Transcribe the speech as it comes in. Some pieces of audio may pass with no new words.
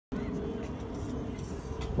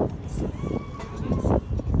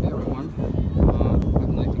everyone. I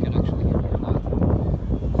don't know if you can actually hear me or not,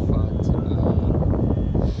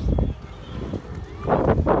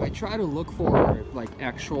 but I try to look for like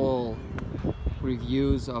actual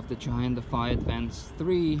reviews of the Giant Defy Advance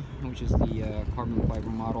 3, which is the carbon fiber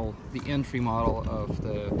model, the entry model of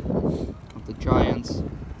the Giants.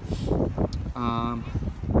 I've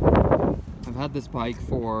had this bike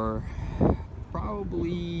for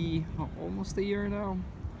probably almost a year now.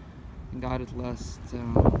 I got it last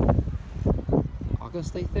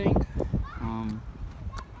August, I think.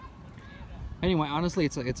 Anyway, honestly,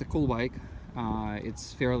 it's a cool bike.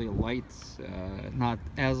 It's fairly light, not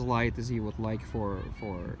as light as you would like for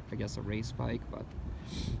I guess a race bike, but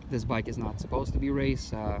this bike is not supposed to be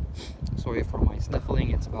race. Sorry for my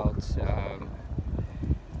sniffling. It's about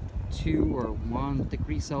 2 or 1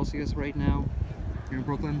 degree Celsius right now here in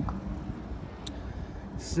Brooklyn.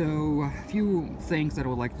 So a few things that I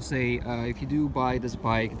would like to say. If you do buy this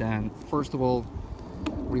bike, then first of all,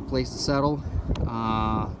 replace the saddle.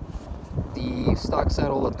 The stock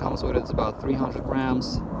saddle that comes with it is about 300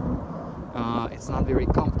 grams. It's not very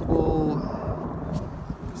comfortable,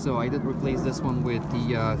 so I did replace this one with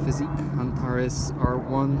the Physique Antares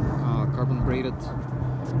R1 carbon braided,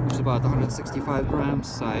 which is about 165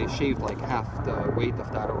 grams. I shaved like half the weight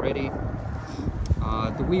of that already.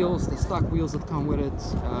 The wheels, the stock wheels that come with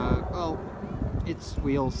it, well, it's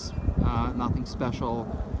wheels, nothing special.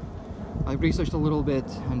 I researched a little bit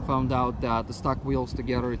and found out that the stock wheels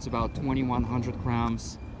together, it's about 2100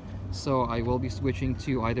 grams. So I will be switching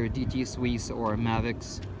to either DT Swiss or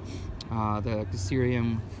Mavics. The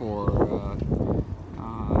Casirium for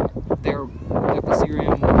the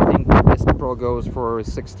Casirium, I think this Pro goes for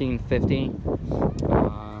 1650,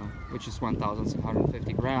 which is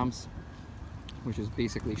 1650 grams, which is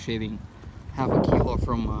basically shaving half a kilo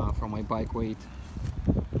from my bike weight.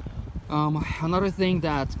 Another thing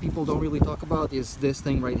that people don't really talk about is this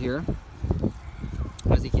thing right here.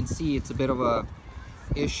 As you can see, it's a bit of a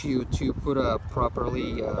issue to put up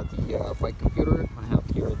properly the bike computer. I have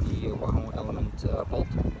here the Wahoo Element bolt.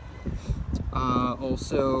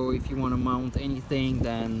 Also, if you want to mount anything,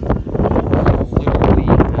 then you literally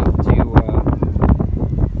have to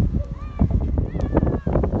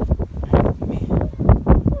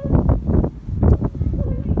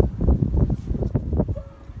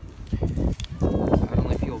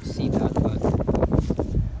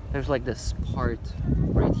there's like this part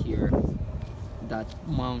right here that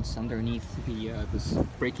mounts underneath the this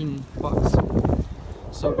braking box.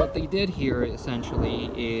 So what they did here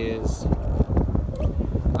essentially is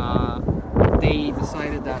they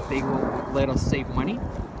decided that they will let us save money.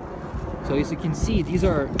 So as you can see, these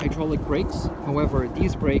are hydraulic brakes. However,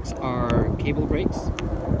 these brakes are cable brakes.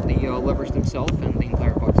 They leverage themselves and the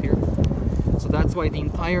entire box here. So that's why the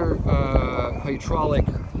entire hydraulic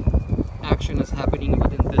action is happening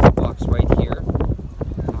within this box right here.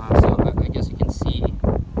 So I guess you can see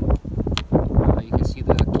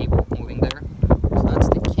the cable moving there. So that's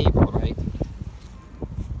the cable, right?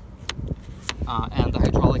 And the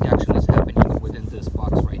hydraulic action is happening within this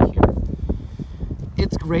box right here.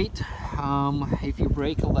 It's great. If you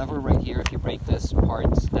break a lever right here, if you break this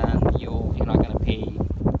part, then you're not going to pay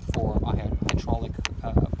for a hydraulic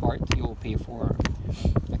part. You'll pay for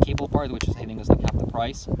a cable part, which is I think is like half the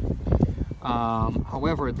price.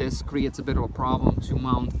 However, this creates a bit of a problem to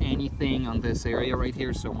mount anything on this area right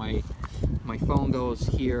here. So my phone goes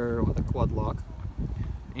here with the quad lock,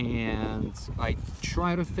 and I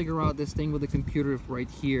try to figure out this thing with the computer right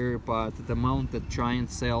here, but the mount that Giant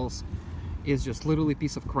sells is just literally a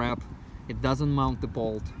piece of crap. It doesn't mount the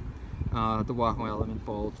bolt, the Wahoo Element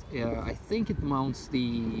bolt. I think it mounts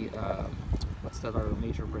the what's that other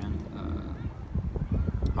major brand?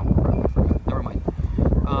 Oh, I forgot. Never mind.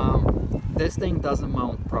 This thing doesn't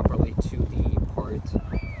mount properly to the part.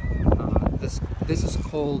 This is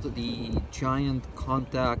called the Giant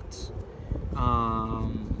Contact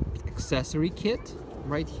accessory kit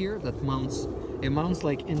right here that mounts. It mounts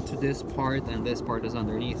like into this part, and this part is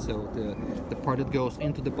underneath. So the part that goes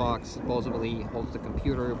into the box supposedly holds the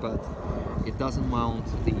computer, but it doesn't mount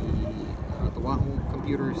the Wahoo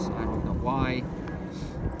computers. I don't know why.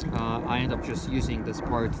 I end up just using this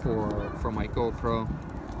part for my GoPro.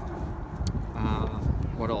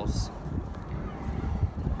 What else?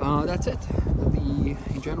 That's it.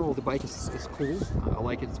 In general, the bike is cool. I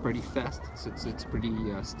like it. It's pretty fast. It's pretty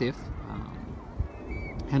stiff.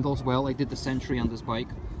 Handles well. I did the Century on this bike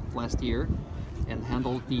last year and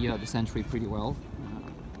handled the Century pretty well.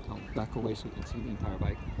 I'll back away so you can see the entire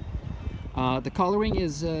bike. The coloring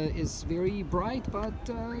is very bright, but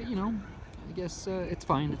you know, I guess it's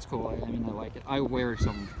fine. It's cool. I mean, I like it. I wear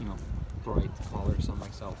some, you know, bright colors on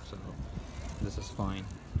myself, so this is fine.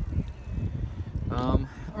 All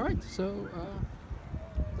right, so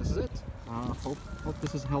this is it. Hope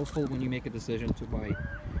this is helpful when you make a decision to buy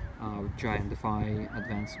Giant Defy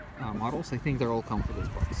advanced models. I think they're all come for this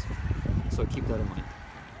box, so keep that in mind.